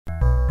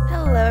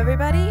Hello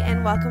everybody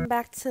and welcome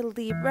back to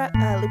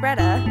Libretta,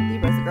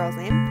 Libra's the girl's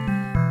name,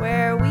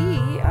 where we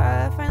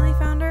finally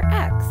found our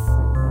ex.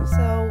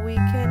 So we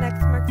can X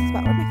mark the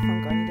spot. Where'd my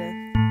phone go? I need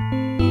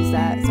to use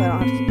that so I don't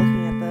have to keep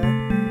looking at the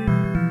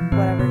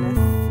whateverness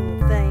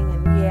and the thing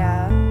and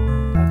yeah.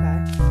 Okay.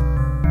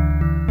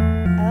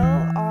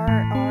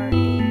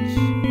 LRRH.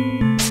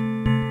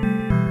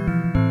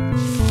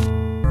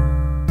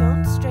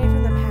 Don't stray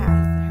from the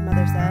path, her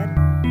mother said,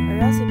 or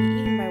else you'll be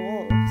eaten by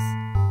wolves.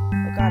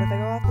 Oh god, if I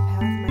go off the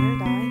path, am I gonna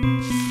die?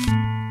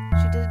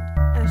 She did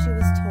as she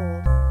was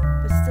told,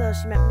 but still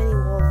she met many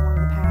wolves along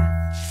the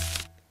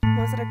path.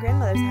 Once at her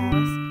grandmother's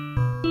house.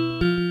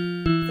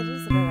 That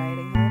is a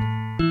riding hood.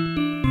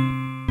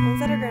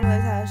 Once at her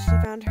grandmother's house, she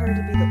found her to be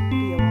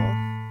a wolf.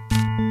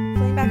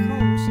 Fleeing back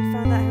home, she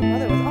found that her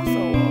mother was also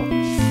a wolf.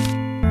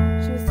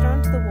 She was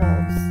thrown to the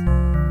wolves.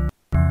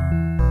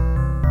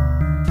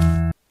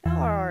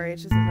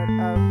 LRRH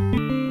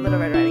isn't Little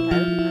Red Riding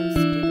Hood. I'm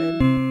stupid.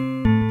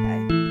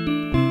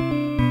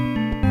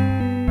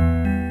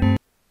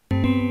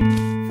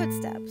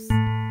 Footsteps.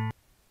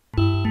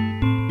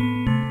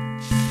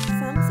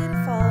 Some say to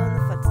follow in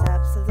the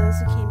footsteps of those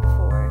who came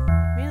before,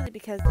 merely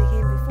because they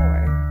came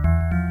before.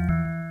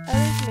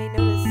 Others may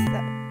notice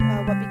that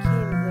what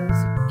became of those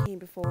who came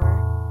before.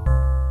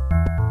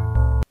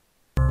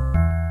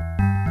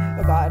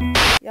 Oh god.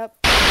 Yep.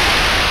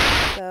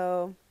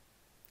 So,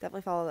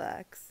 definitely follow the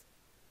X.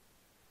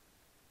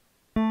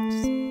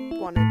 Just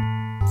wanted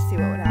to see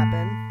what would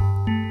happen.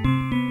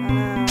 Oh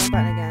no,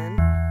 button again.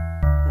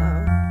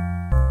 Oh.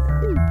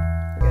 No.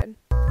 We're good.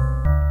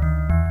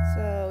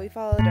 So we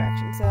follow the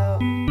direction. So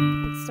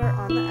let's start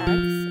on the X.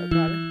 Oh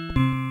god.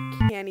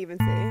 Can't even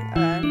see.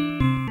 Okay.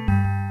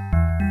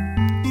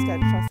 Just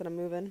gotta trust that I'm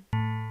moving.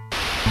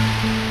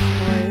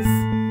 Noise.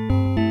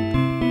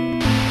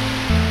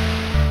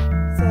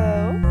 So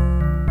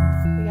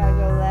we gotta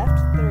go left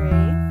 3.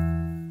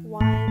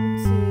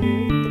 1,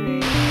 2,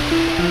 3.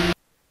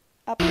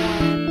 Up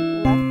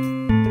 1,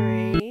 left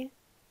 3.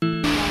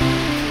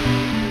 1,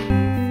 2,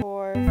 3,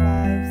 4,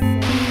 5,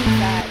 6.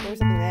 That there's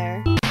something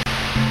there.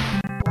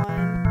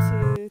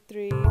 1, 2,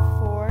 3,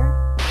 4.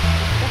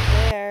 Up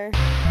there.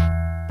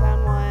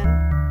 Down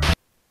 1.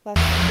 Left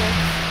 6.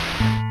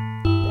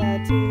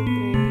 2,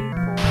 3,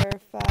 4,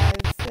 5,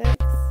 6.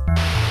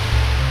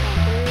 Down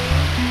 3.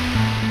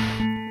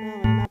 No,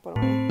 my map went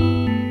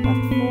away.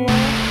 Left 4.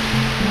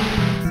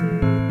 1,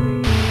 2,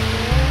 3,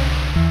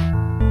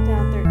 4.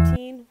 Down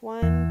 13.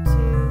 1, 2,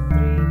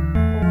 3,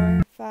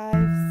 4, 5,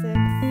 6,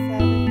 7,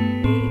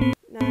 8,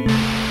 9,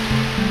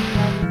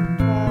 11,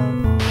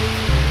 12,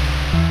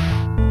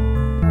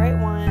 13. Right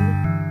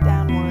 1,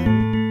 down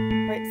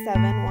 1, right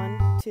 7,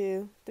 1,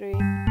 2, 3,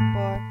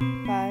 4,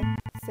 5,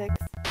 6,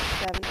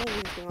 7. Oh,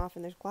 he's going off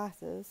and there's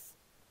glasses.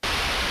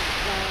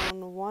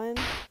 Down 1,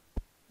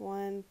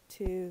 1,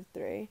 2,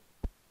 3.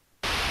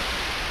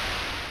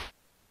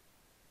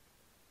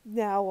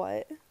 Now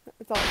what?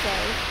 That's all it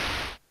says.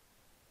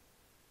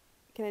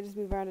 Can I just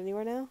move around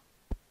anywhere now?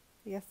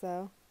 I guess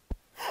so.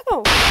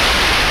 Oh!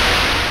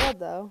 Blood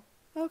though.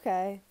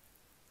 Okay.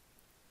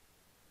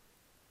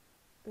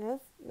 Yes?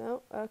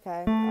 No?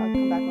 Okay. I'll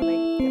come back when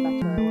I get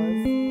back to where I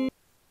was.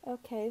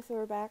 Okay, so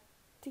we're back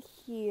to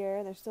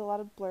here. There's still a lot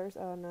of blurs.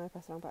 Oh no, I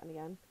pressed the wrong button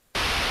again.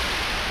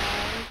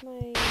 Where's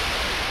my...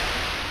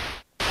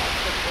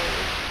 That's the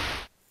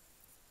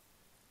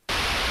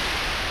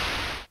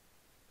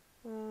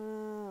blur.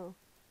 Oh.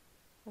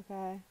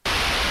 Okay.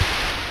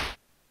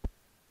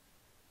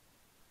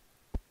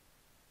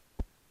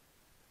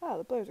 Oh,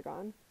 the blurs are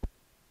gone.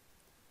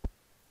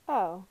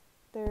 Oh,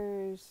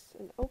 there's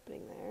an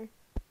opening there.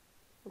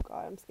 Oh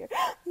god, I'm scared.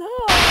 No!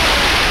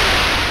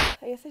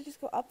 I guess I just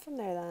go up from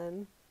there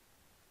then.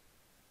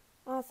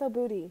 Oh, so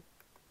booty.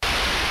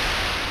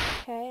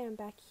 Okay, I'm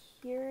back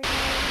here again.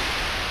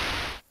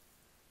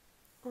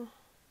 Oh.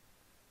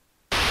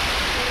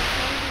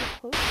 It's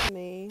close to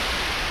me. 1,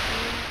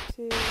 2,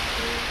 3.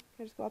 Can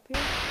I just go up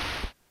here?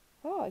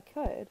 Oh, I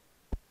could.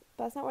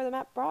 But that's not where the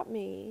map brought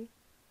me.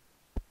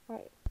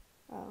 Right.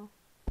 Oh.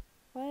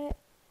 What?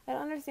 I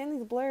don't understand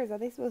these blurs. Are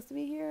they supposed to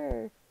be here?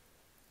 Or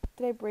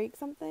did I break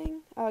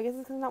something? Oh, I guess it's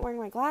because I'm not wearing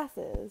my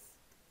glasses.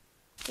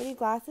 Do I need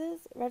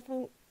glasses? Red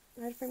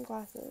frame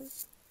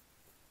glasses.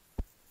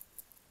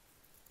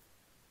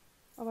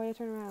 Oh, why did I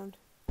turn around?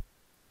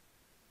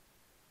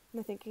 Am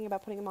I thinking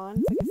about putting them on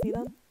so I can see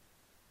them?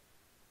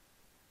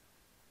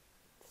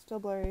 It's still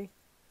blurry.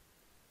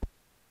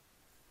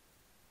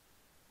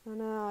 Oh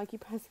no, I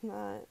keep pressing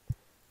that.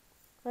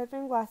 Red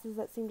frame glasses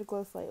that seem to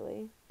glow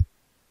slightly.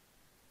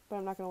 But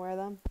I'm not going to wear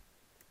them.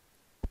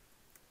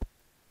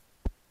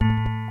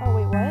 Oh,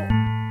 wait, what? Why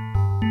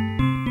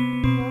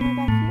am I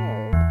back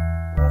here?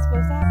 Is that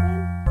supposed to happen?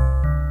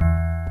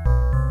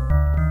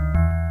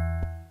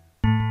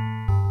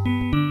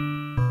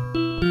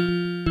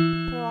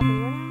 Can I walk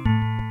anywhere now?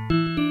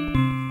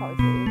 Probably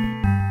safe.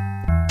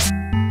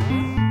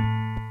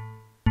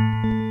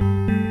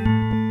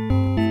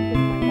 Because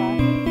of my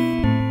glasses?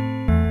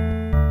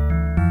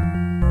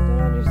 I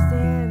don't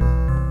understand.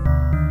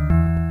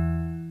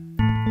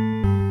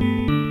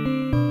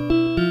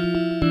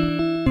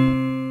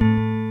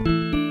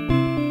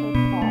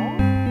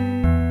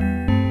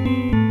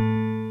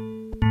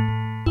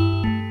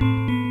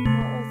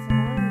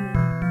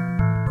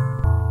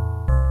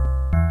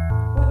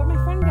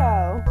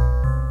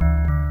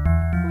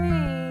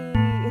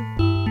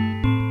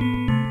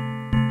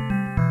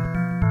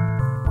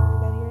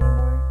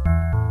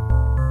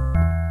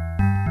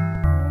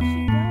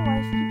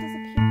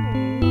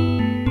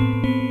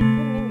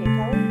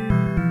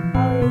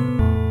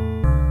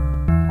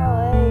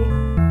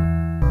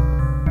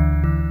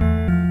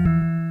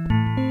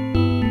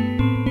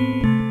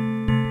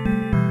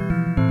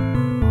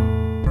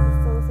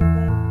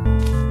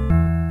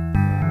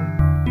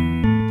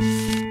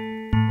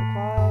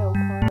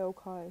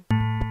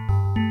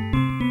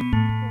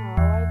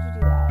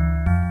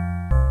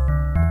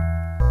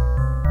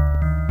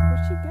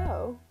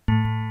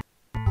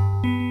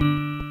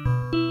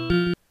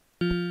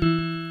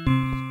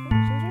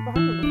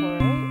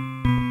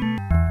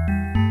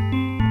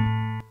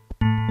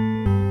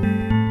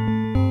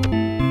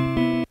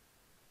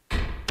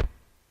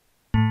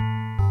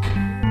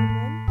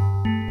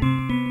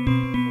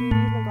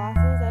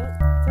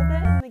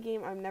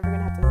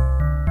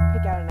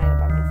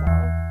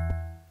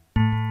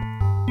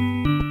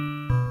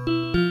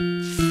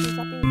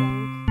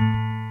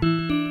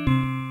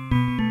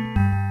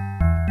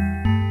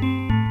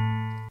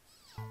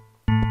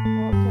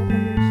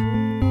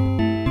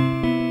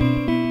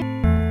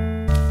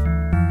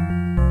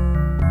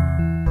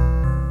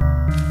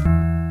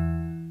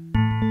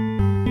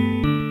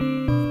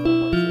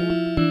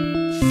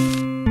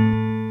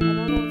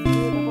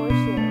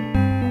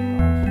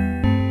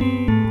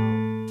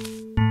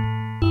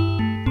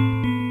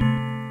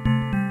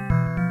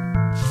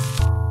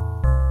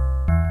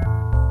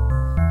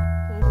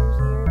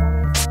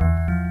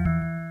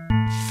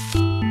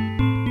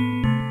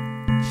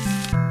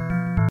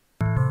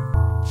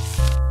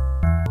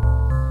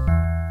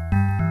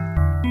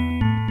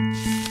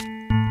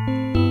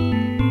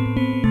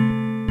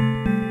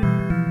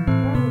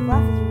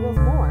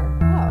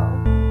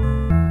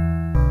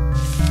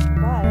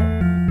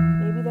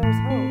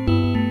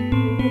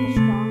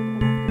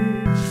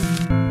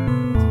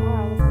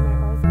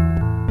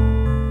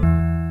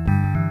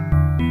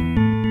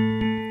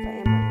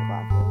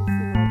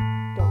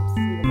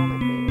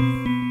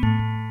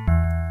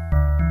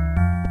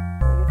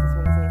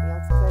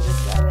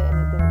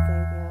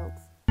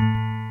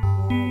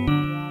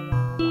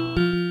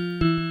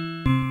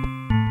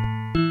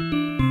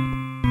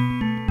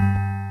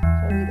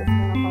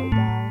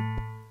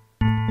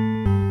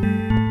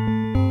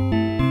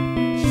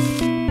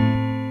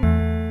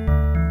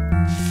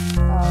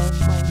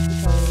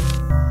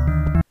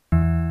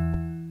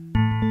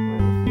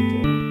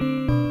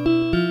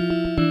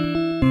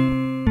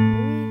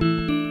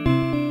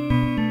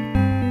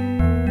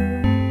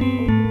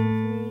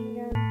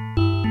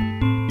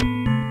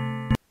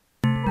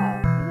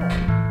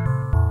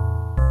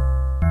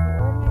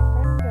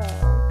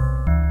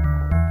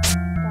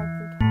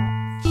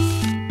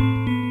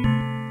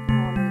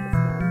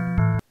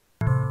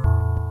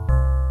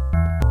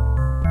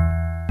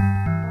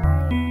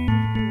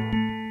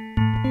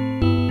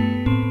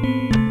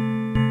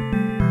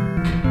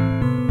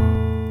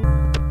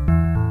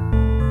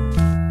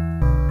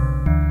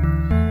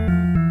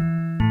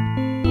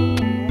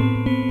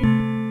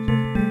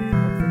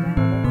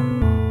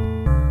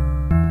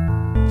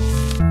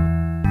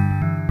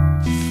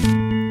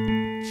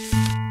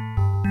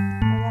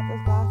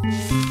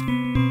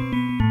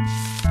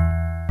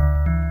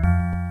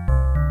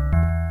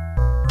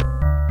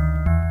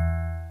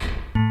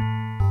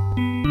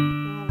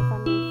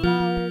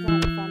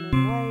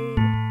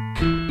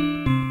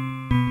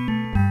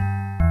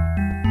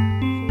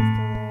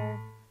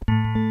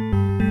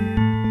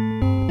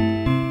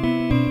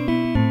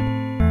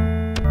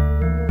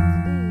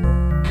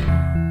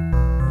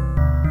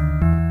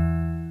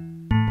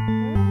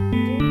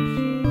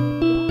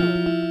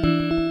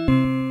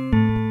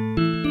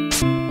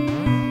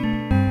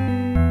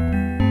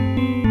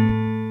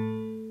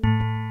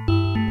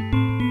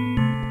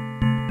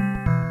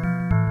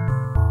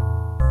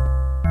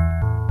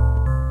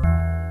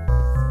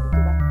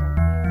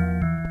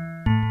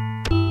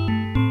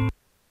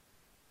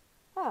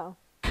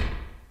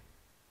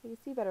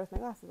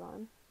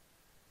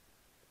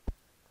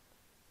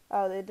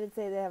 Oh, they did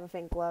say they have a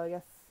faint glow. I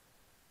guess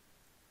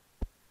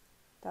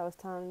that was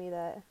telling me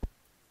that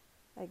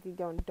I could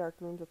go in dark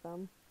rooms with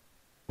them.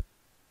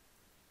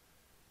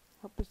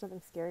 Hope there's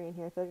nothing scary in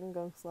here. I feel like I'm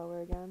going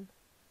slower again.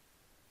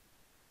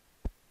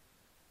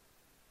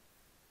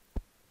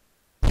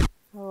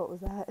 Oh, what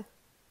was that?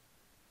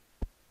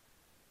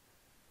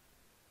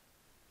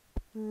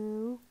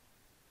 No.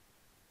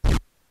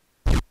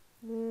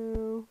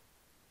 No.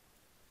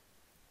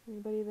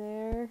 Anybody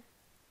there?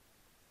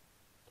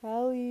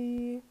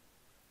 Kelly.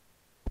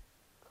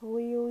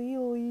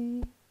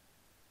 Clearly.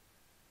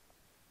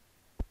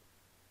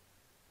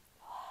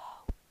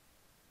 Hello.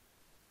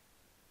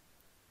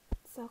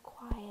 It's so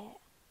quiet.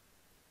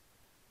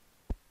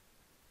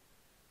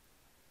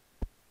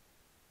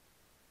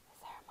 Is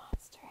there a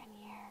monster in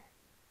here?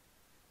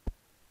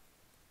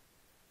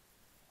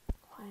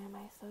 Why am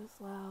I so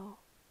slow?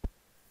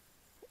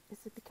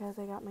 Is it because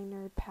I got my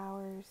nerd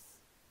powers?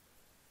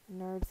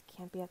 Nerds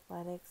can't be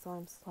athletic, so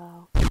I'm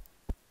slow.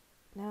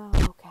 No,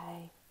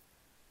 okay.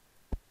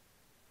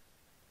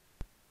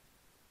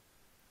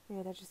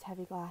 Maybe they're just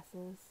heavy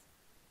glasses.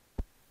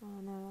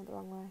 Oh no, the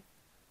wrong way.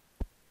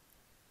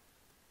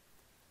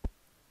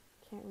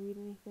 Can't read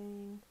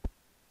anything.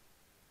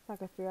 It's not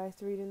good for your eyes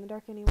to read in the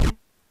dark anyway.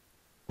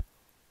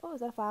 Oh, is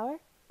that a flower?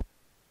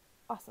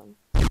 Awesome.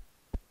 It's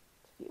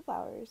a few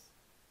flowers.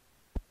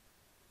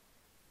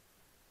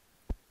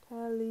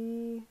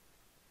 Kelly.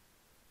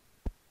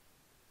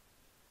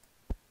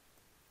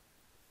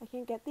 I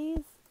can't get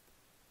these?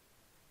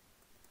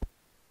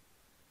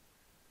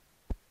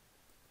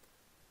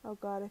 Oh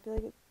god, I feel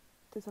like it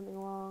did something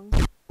wrong.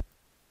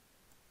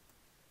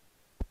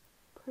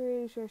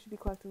 Pretty sure I should be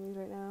collecting these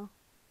right now.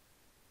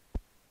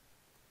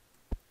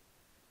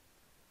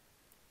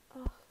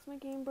 Oh, is my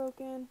game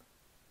broken?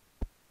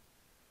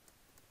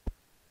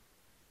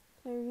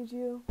 Can I read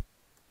you?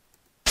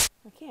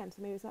 I can,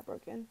 so maybe it's not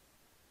broken.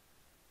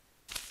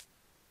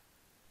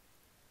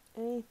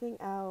 Anything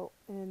out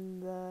in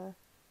the...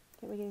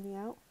 Can't make anything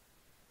out?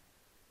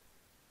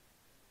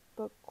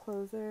 Book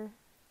closer.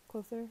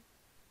 Closer.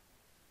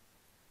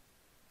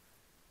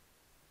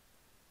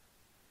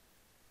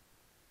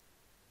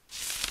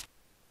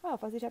 Oh,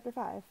 Fuzzy Chapter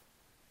 5.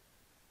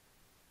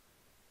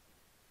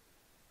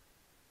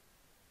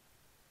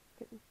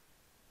 Okay.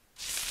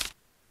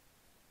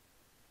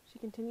 She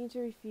continued to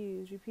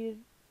refuse,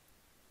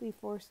 repeatedly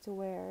forced to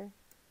wear.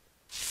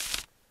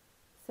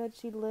 Said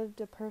she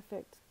lived a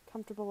perfect,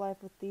 comfortable life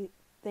with the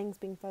things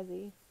being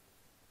fuzzy.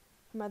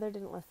 Her mother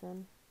didn't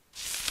listen.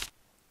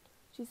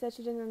 She said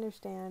she didn't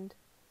understand.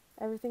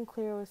 Seeing everything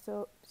clear was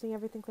so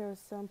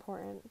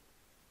important.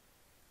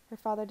 Her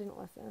father didn't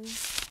listen.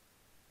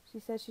 She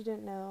said she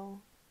didn't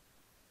know.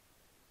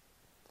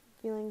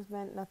 Feelings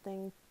meant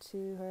nothing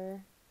to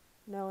her.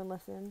 No one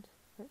listened.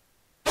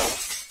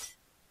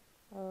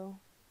 Oh,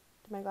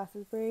 did my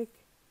glasses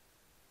break?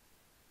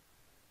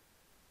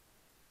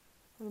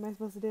 What am I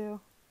supposed to do?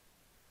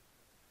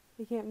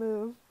 He can't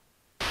move.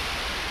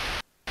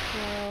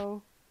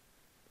 Hello.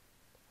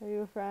 Are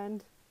you a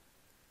friend?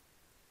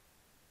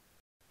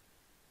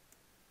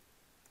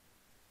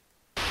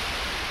 I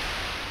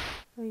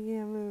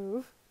can't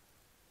move.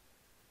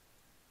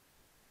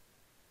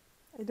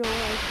 I don't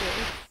like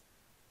this.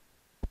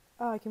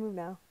 Oh, I can move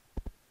now.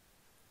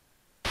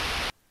 Do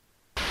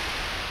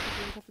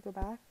we just have to go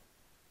back?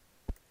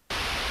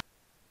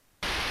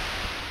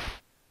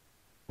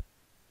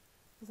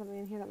 Is something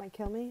in here that might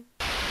kill me?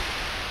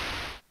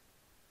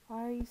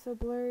 Why are you so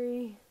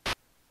blurry?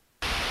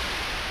 I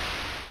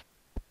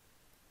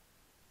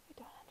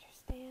don't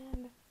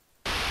understand.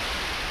 Is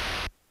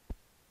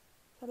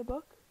that a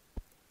book?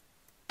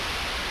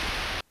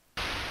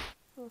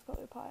 Oh, it's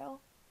probably a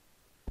pile.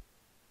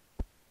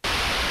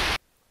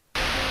 I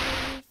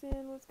don't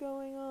understand what's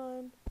going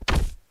on.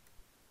 Did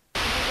I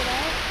get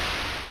out?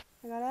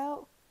 I got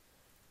out?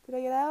 Did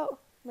I get out?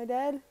 Am I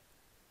dead?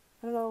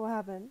 I don't know what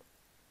happened.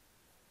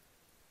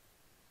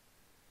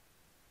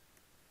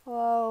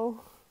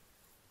 Hello?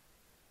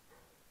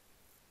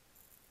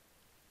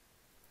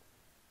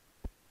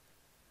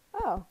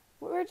 Oh,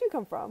 where'd you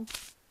come from?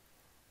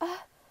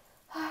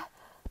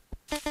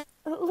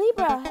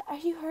 Libra, are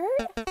you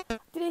hurt?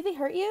 Did anything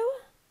hurt you?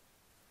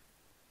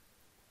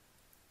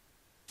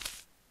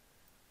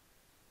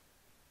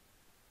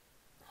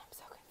 I'm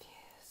so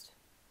confused.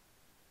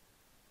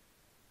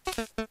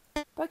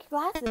 Broke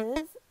your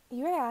glasses?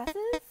 You wear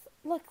glasses?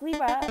 Look,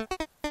 Libra,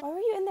 why were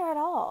you in there at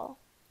all?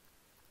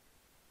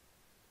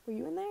 Were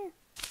you in there?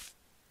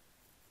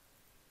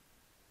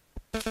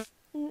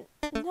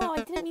 No,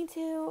 I didn't mean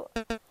to.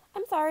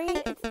 I'm sorry.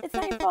 It's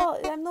not your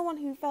fault. I'm the one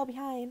who fell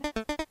behind.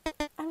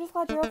 I'm just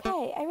glad you're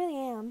okay. I really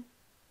am.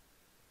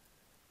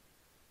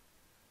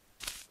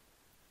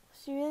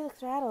 She really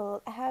looks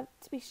rattled. I have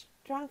to be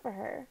strong for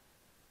her.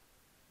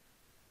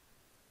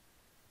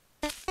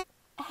 Hey,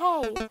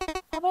 how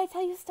about I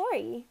tell you a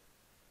story?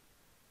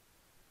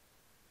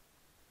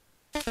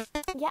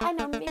 Yeah, I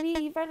know. Maybe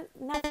you've read it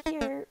not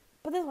here,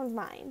 but this one's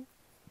mine.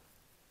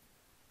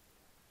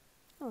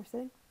 Oh, we're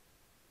sitting.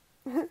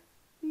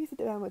 You sit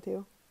down with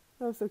too.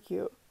 That was so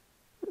cute.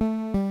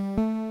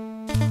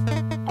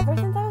 Ever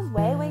since I was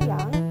way, way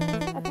young,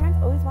 my parents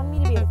always wanted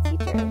me to be a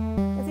teacher.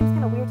 That seems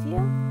kind of weird to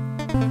you?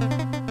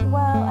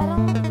 Well, I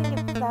don't think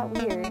it's that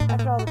weird.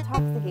 After all the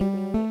talks they gave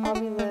me, I'll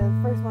be the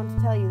first one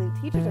to tell you that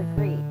teachers are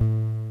great.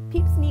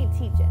 Peeps need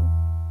teaching.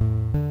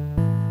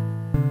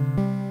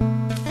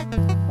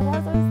 But I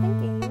was always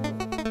thinking,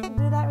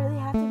 did that really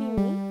have to be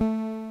me?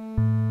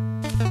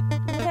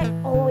 Because I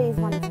always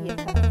wanted to be a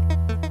cook.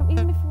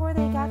 Even before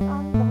they got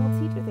on the whole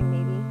teacher thing,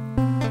 maybe.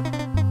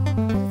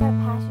 I just had a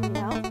passion, you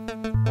know?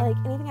 Like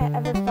anything I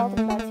ever felt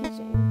about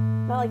teaching.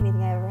 Not like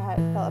anything I ever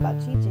felt about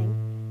teaching.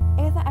 I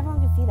guess not everyone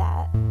could see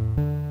that.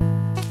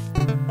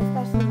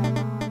 Especially my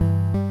mom.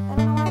 I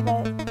don't know why,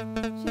 but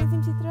she didn't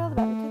seem too thrilled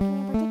about me cooking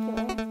in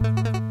particular.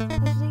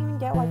 Like she didn't even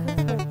get why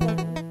cooks were a thing.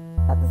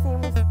 Thought the same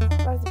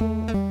recipe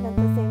meant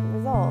the same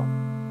result.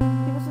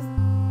 Parents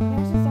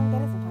just don't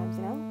get it sometimes,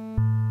 you know?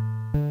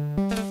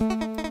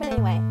 But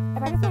anyway, I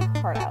practiced my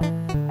heart out.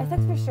 I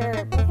sucked for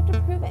sure, but I kept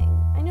improving.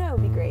 I knew I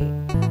would be great.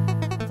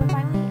 So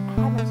finally, I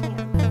had my chance.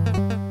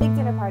 Big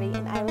dinner party,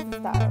 and I was the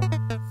star.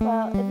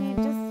 Well, if you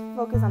just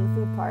focus on the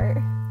food part.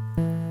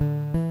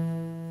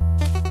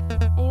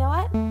 And you know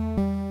what?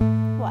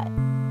 What?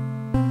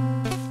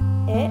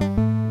 It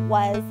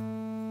was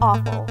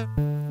awful.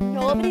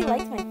 Nobody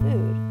liked my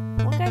food.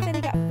 One guy said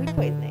he got food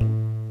poisoning.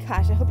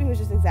 Gosh, I hope he was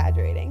just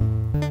exaggerating.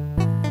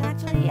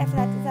 Naturally, after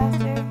that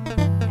disaster,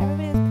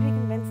 everybody was pretty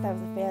convinced I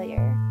was a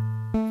failure.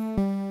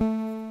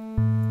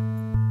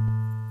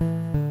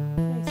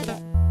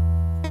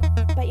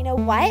 But you know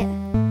what?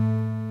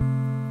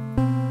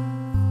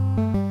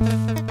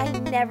 I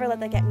never let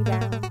that get me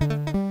down.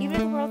 Even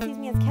if the world sees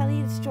me as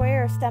Kelly,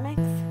 destroyer of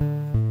stomachs.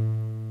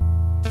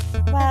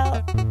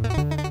 Well,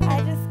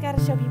 I just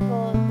gotta show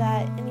people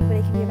that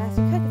anybody can be a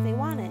master cook if they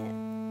want it.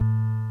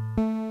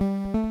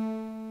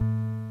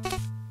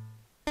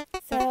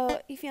 So,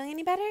 you feeling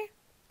any better?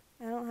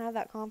 I don't have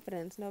that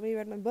confidence. Nobody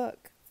read my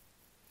book.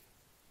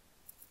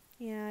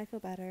 Yeah, I feel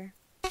better.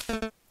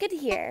 Good to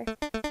hear.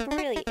 But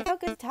really, it felt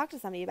good to talk to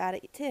somebody about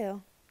it,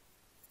 too.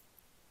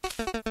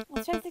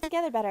 Let's try to stick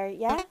together better,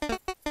 yeah?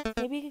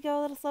 Maybe you could go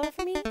a little slower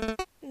for me?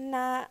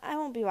 Nah, I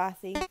won't be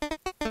bossy.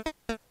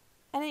 At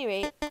any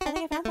rate, I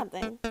think I found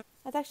something.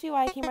 That's actually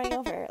why I came running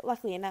over,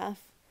 luckily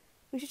enough.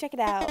 We should check it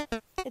out.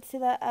 It's to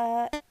the,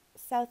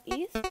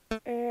 southeast?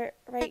 Or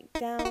right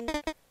down...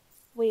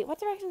 Wait, what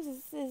directions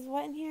is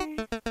what in here?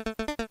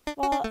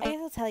 Well, I guess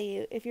I'll tell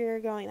you if you're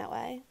going that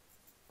way.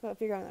 Well, if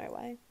you're going the right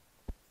way.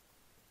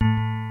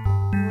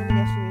 I'm gonna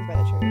guess you means by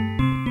the tree.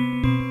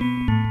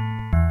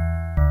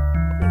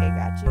 I think I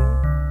got you.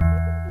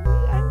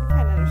 I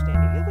kind of understand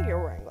you. You look like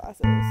you're wearing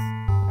glasses.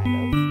 Kind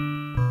of.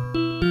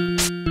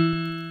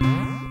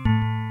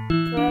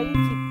 Girl, you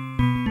keep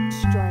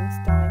destroying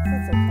stomachs.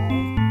 That's okay.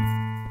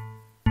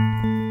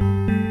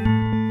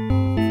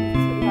 Is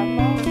this what you're talking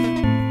about?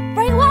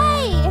 Right away!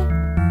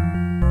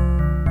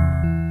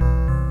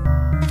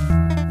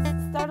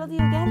 Startled you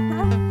again,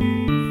 huh?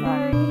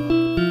 Sorry.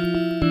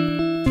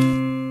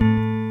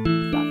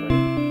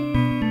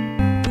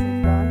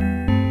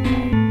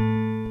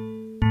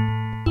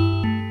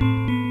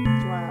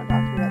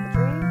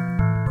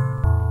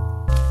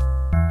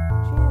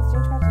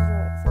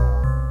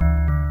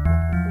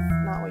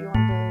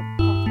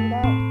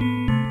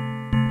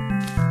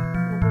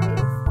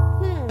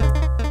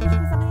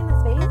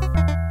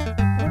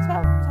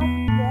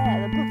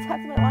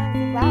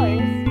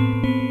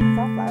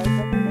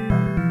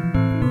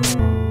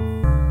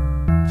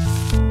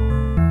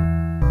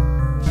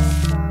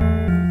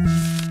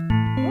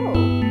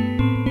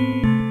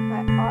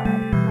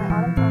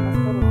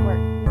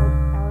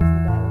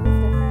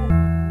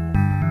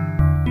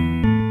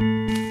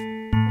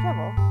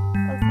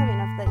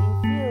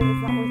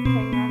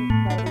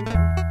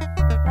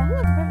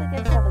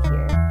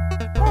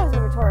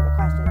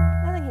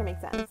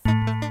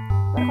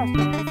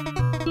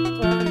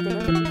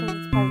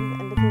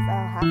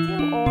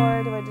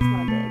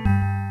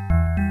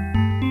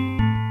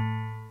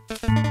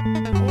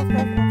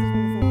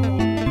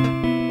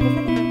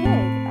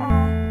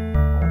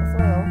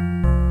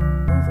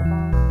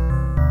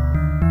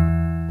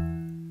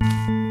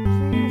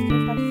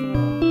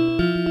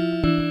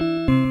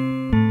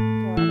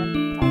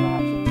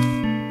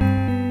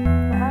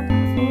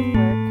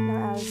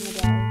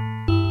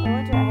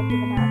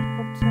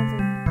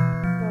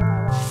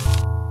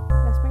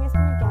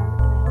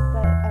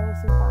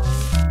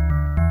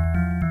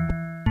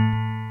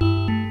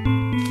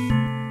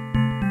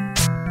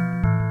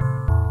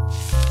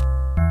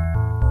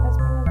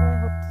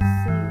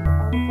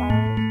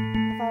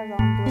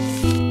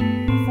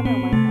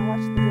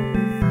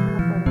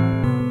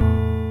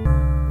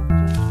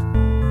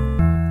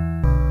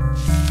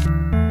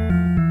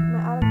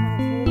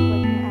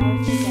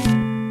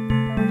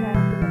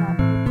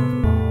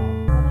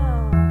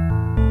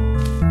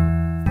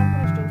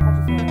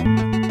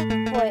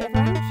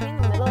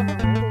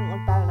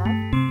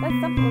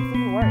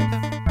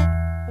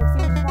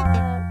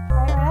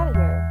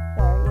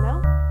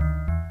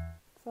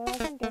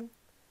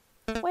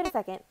 Wait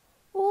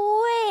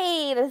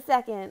a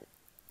second.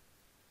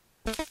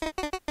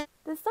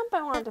 The stump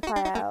I wanted to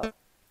pry out.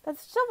 That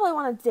shovel I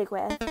want to dig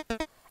with.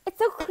 It's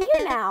so clear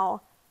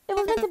now. It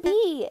was meant to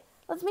be.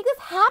 Let's make this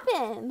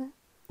happen.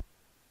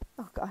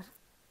 Oh, God.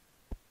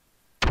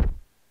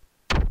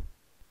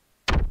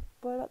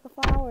 What about the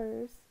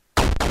flowers?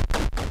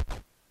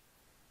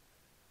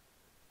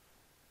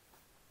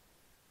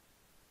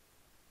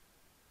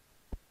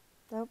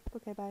 Nope.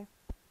 Okay, bye.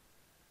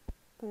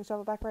 Put your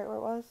shovel back right where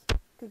it was.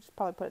 Could just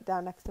probably put it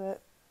down next to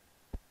it.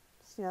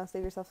 Just,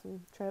 save yourself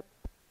some trip.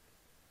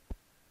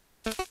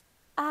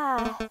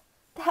 Ah,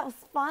 that was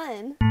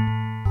fun.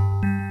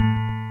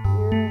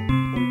 You're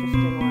an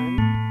interesting one.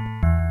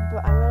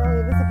 But I'm gonna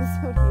leave this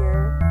episode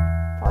here.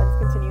 Probably just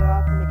continue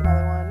off and make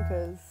another one,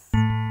 because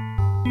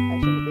I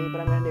shouldn't be,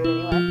 but I'm gonna do it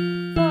anyway.